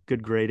with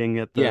good grading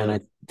at Yeah, and the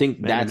I think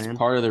man to that's man.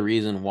 part of the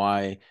reason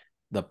why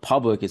the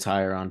public is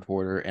higher on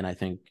Porter, and I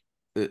think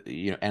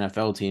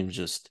NFL teams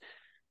just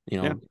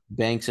Yeah,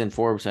 Banks and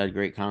Forbes had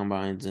great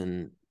combines,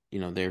 and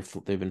they've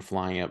been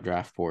flying up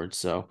draft boards.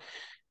 So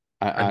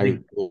I I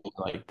think really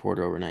like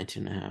Porter over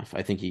 19.5.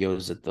 I think he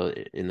goes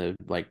in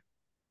the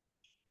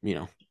you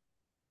know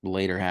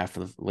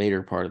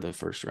later part of the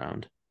first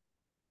round.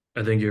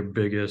 your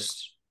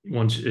biggest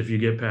once if you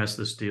get past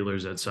the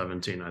Steelers at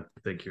 17, I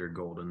think you're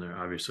golden there.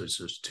 Obviously, it's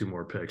just 2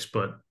 more picks,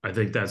 but I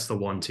think that's the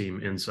one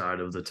team inside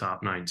of the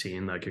top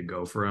 19 that could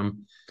go for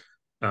him.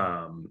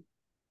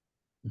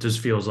 Just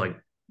feels like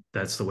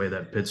that's the way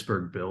that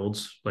Pittsburgh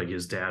builds. Like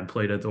his dad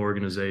played at the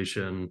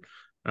organization.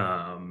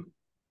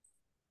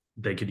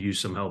 They could use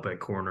some help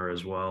at corner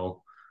as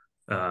well.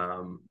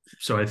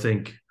 So I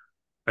think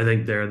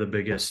they're the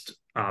biggest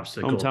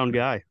obstacle. hometown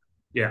guy.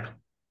 Yeah.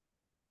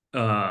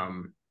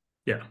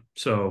 Yeah.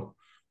 So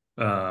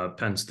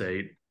Penn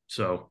State.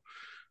 So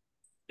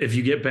if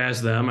you get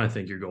past them, I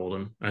think you're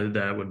golden.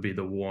 That would be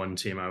the one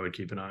team I would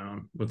keep an eye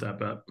on with that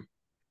bet.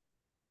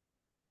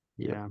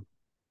 Yeah.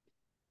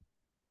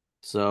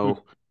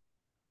 So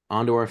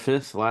on to our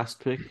fifth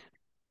last pick.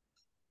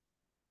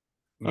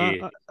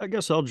 Yeah. I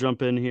guess I'll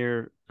jump in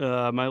here.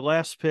 My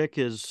last pick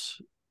it's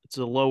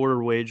a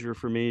lower wager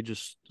for me,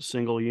 just a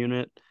single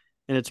unit,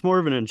 and it's more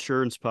of an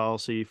insurance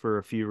policy for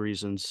a few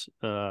reasons.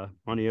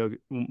 Money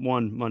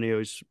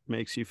always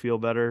makes you feel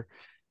better,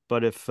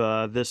 but if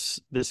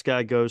this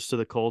guy goes to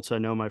the Colts, I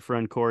know my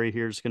friend Corey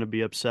here is going to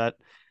be upset,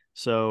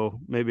 so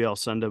maybe I'll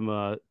send him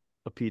a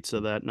pizza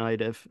that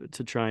night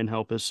to try and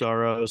help his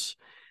sorrows.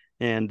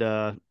 And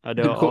The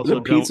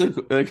pizza,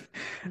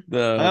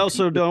 I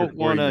also pizza don't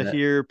want to that.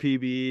 hear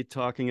PB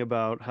talking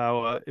about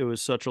how it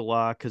was such a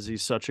lock because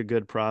he's such a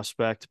good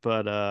prospect.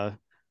 But I'm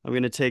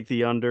going to take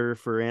the under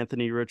for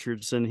Anthony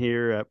Richardson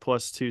here at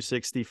plus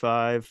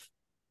 265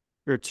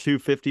 or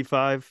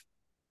 255,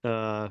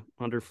 under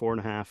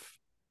 4.5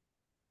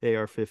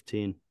 AR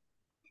 15.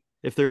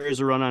 if there is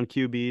a run on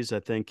QBs, I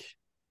think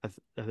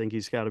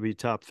he's got to be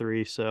top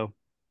 3. So,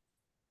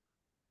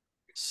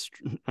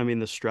 I mean,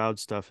 the Stroud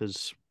stuff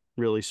has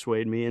really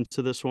swayed me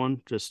into this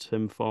one. Just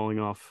him falling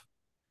off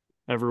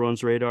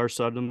everyone's radar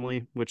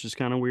suddenly, which is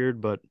kind of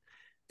weird, but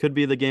could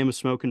be the game of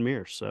smoke and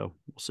mirrors. So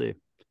we'll see.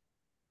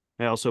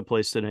 I also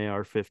placed an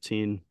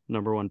AR-15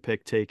 number 1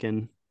 pick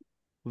taken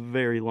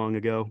very long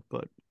ago,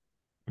 but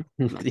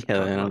Yeah,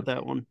 about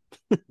that one.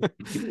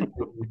 Can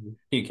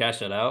you cash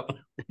that out?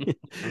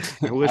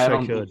 I wish I I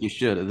don't could. think you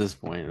should at this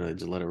point.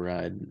 Just let it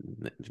ride.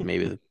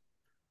 Maybe the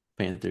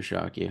Panthers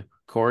shock you.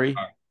 Corey?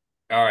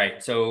 All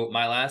right. So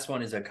my last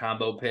one is a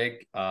combo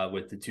pick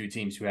with the two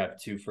teams who have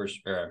two of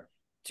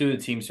the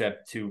teams who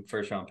have 2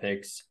 first-round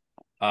picks.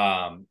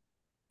 I'm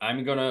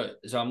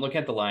looking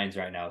at the Lions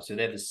right now. So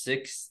they have the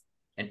 6th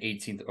and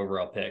 18th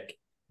overall pick.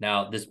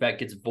 Now, this bet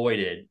gets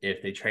voided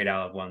if they trade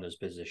out of one of those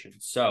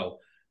positions. So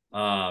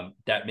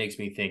that makes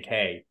me think,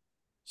 hey,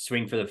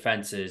 swing for the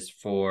fences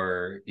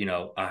for,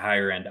 a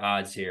higher end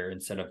odds here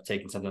instead of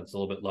taking something that's a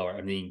little bit lower.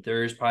 I mean,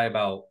 there's probably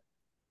about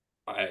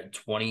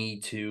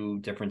 22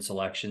 different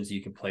selections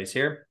you can place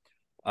here.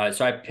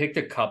 So I picked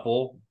a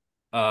couple.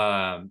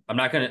 I'm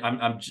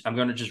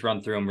gonna just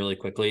run through them really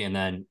quickly and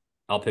then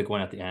I'll pick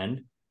one at the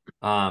end.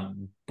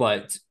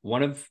 But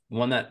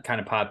one that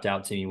kind of popped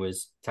out to me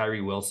was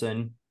Tyree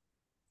Wilson.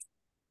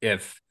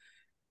 If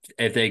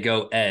they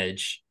go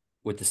edge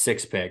with the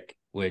 6th pick,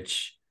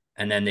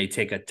 and then they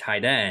take a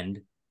tight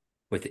end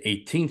with the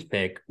 18th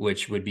pick,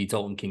 which would be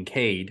Dalton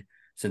Kincaid,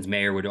 since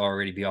Mayer would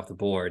already be off the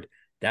board,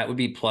 that would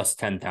be plus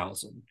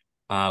 10,000.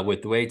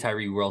 With the way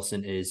Tyree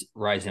Wilson is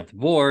rising up the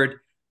board,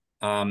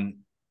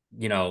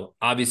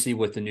 obviously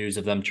with the news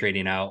of them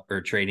trading out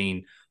or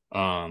trading,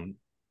 and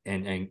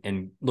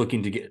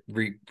looking to get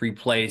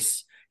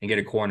replace and get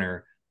a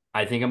corner,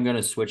 I think I'm going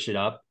to switch it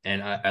up.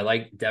 And I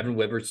like Devin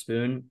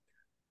Witherspoon,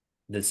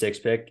 the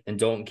 6th pick, and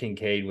Dalton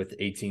Kincaid with the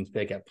 18th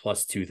pick at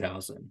plus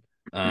 2,000.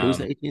 Who's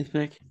the 18th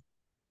pick?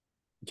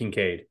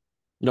 Kincaid.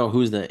 No,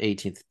 who's the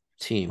 18th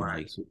team?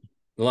 Lions.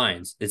 The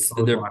Lions. It's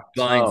Oh, the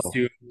Lions.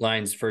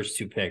 Lions' first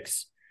 2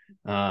 picks.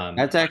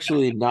 That's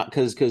actually not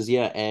because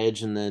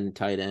edge and then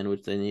tight end,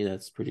 which they need.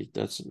 That's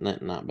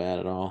not bad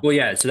at all. Well,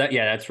 yeah. So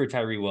that's for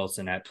Tyree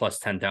Wilson at plus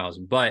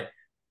 10,000. But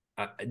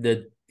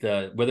the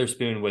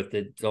Witherspoon with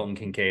the Dalton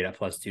Kincaid at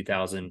plus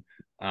 2,000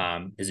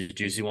 is a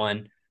juicy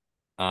one.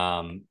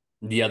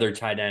 The other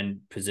tight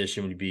end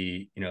position would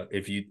be,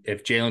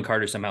 if Jalen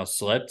Carter somehow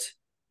slipped,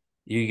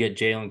 you get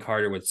Jalen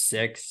Carter with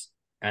 6,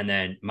 and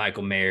then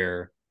Michael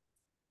Mayer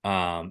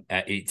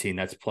at 18.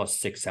 That's plus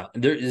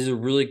 6,000. There is a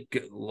really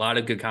lot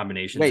of good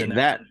combinations. Wait, in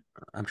that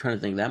I'm trying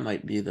to think. That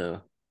might be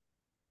the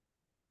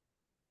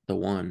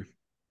one.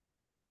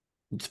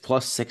 It's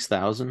plus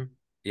 6,000.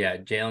 Yeah,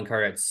 Jalen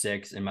Carter at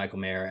 6 and Michael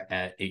Mayer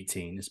at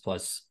 18 is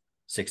plus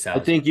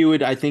 6,000. I think you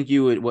would.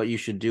 What you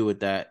should do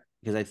with that,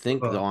 because I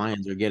think the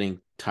Lions are getting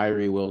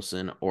Tyree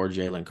Wilson or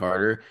Jalen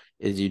Carter,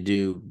 is you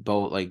do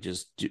both, you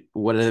just do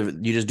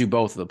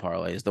both of the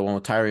parlays. The one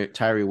with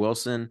Tyree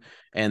Wilson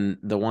and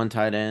the one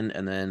tight end,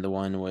 and then the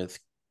one with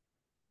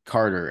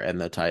Carter and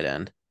the tight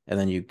end, and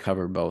then you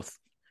cover both.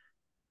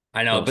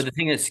 I know, but the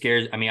thing that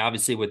scares,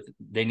 obviously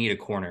they need a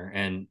corner,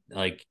 and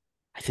I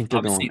think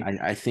they're going.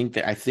 I think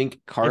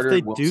Carter,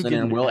 Wilson,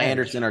 and Will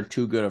Anderson are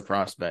too good of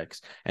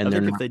prospects, and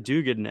if they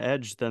do get an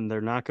edge, then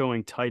they're not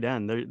going tight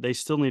end. They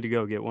still need to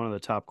go get one of the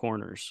top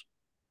corners.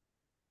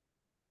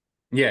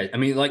 Yeah,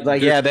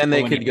 then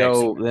they could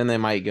go. Then they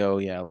might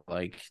go,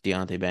 like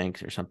Deonte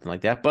Banks or something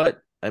like that.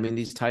 But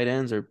these tight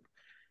ends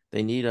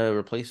they need a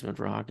replacement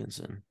for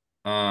Hawkinson.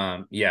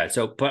 Yeah.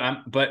 So,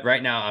 but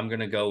right now I am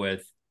gonna go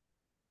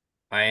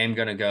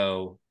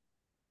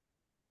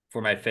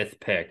for my 5th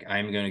pick.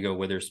 I'm gonna go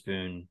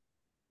Witherspoon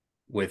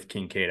with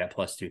Kincaid at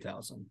plus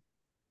 2,000.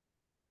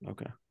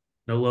 Okay.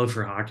 No love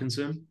for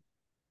Hawkinson.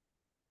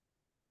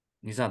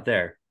 He's not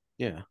there.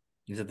 Yeah,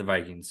 he's at the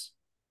Vikings.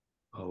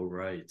 Oh,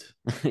 right.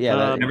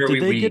 Yeah.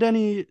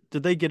 Did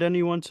they get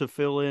anyone to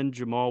fill in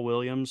Jamal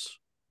Williams'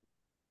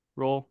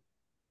 role?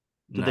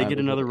 Did they get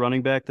another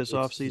running back this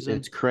offseason?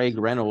 It's Craig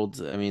Reynolds.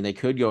 They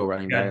could go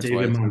running back.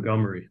 David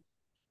Montgomery.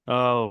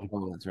 Oh,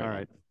 that's right. All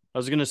right. I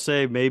was gonna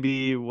say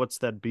maybe what's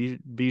that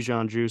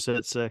Bijan Juice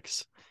at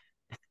 6?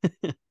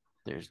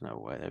 There's no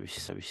way. That'd be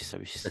That's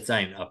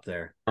not even up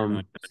there.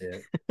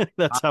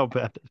 That's how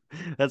bad.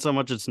 That's how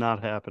much it's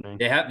not happening.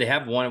 They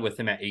have one with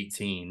him at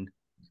 18.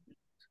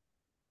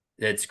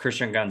 It's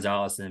Christian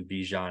Gonzalez and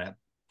Bijan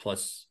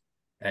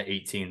at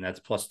 18. That's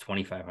plus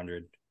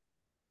 2,500.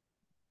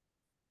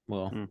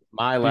 Well,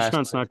 my last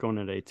Bijan's not going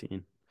at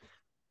 18.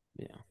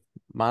 Yeah.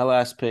 My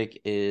last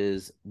pick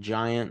is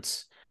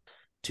Giants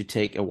to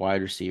take a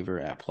wide receiver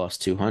at plus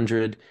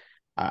 200.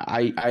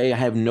 I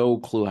have no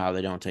clue how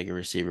they don't take a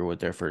receiver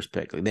with their first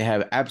pick. They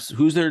have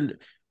who's their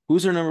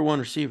number 1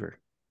 receiver?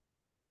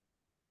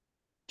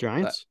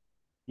 Giants?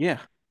 Yeah.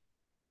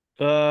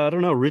 I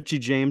don't know. Richie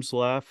James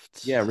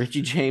left. Yeah,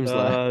 Richie James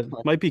left.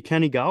 Might be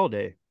Kenny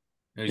Galladay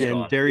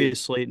and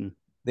Darius Slayton.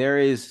 There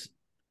is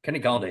Kenny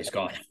Galladay's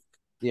gone.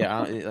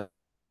 Yeah,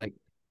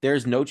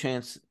 there's no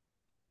chance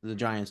the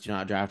Giants do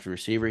not draft a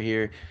receiver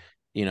here.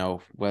 You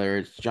know, whether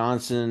it's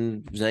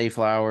Johnson, Zay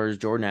Flowers,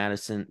 Jordan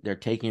Addison, they're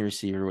taking a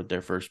receiver with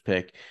their first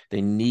pick.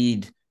 They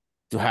need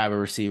to have a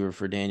receiver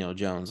for Daniel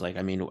Jones. Like,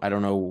 I mean, I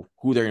don't know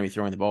who they're going to be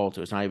throwing the ball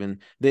to. It's not even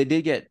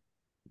they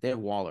have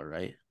Waller,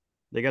 right?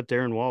 They got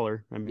Darren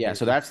Waller. I mean, Yeah,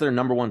 so that's their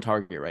number one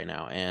target right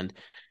now. And,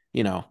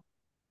 you know,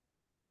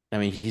 I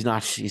mean, he's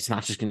not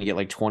just going to get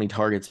like 20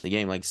 targets in the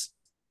game. Like,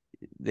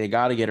 they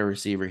got to get a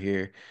receiver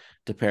here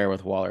to pair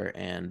with Waller,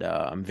 and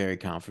I'm very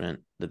confident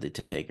that they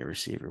take a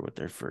receiver with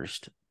their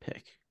first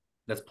pick.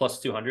 That's plus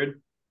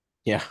 200.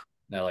 Yeah,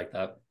 I like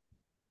that.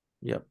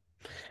 Yep.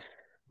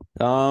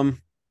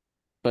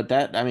 But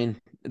that, I mean,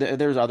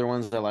 there's other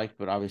ones I like,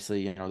 but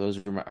obviously, you know, those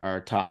are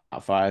our top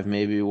five.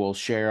 Maybe we'll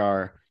share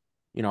our,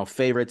 you know,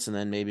 favorites, and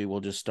then maybe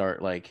we'll just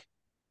start like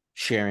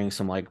sharing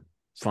some like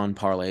fun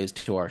parlays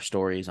to our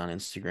stories on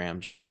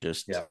Instagram,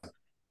 just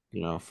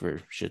you know, for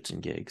shits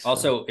and gigs.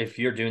 Also, if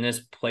you're doing this,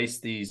 place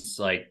these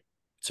like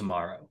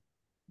tomorrow.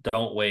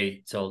 Don't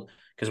wait till,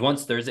 because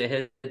once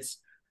Thursday hits,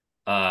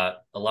 a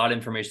lot of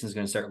information is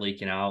going to start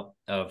leaking out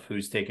of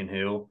who's taking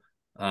who,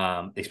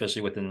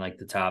 especially within like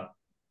the top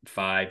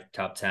 5,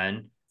 top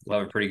 10. We'll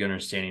have a pretty good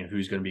understanding of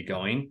who's going to be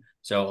going.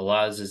 So a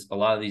lot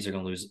of these are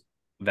going to lose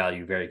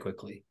value very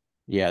quickly.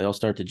 Yeah, they'll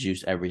start to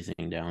juice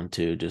everything down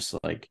too, just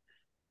like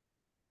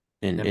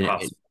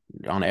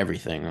on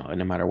everything.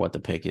 No matter what the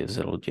pick is,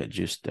 it'll get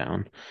juiced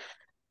down.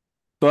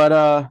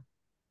 But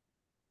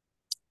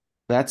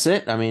that's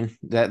it. I mean,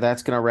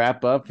 that's gonna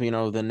wrap up. You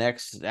know, the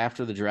next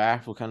after the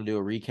draft, we'll kind of do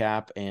a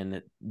recap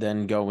and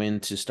then go in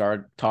to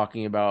start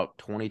talking about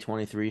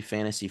 2023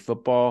 fantasy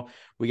football.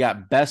 We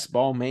got Best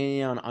Ball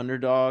Mania on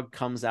Underdog,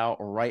 comes out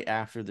right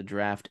after the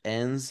draft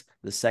ends.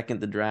 The second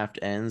the draft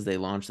ends, they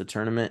launch the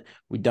tournament.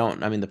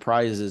 I mean, the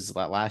prize is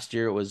last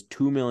year it was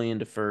 $2 million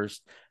to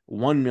first,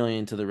 $1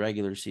 million to the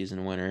regular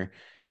season winner.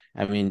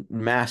 I mean,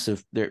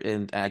 massive there,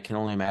 and I can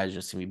only imagine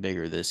it's gonna be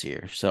bigger this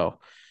year. So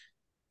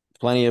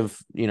plenty of,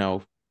 you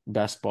know,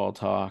 best ball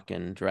talk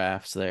and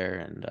drafts there.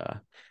 And I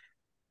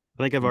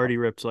think I've already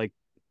ripped like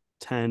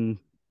 10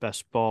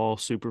 best ball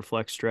super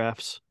flex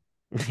drafts.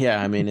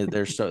 Yeah, I mean,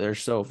 they're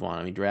so fun.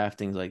 I mean,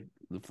 drafting's like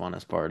the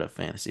funnest part of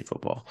fantasy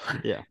football.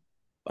 Yeah.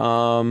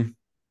 So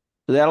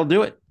that'll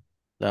do it.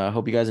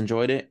 Hope you guys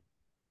enjoyed it.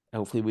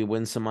 Hopefully we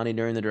win some money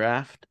during the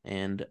draft,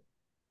 and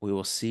we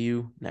will see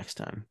you next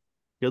time.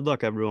 Good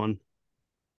luck, everyone.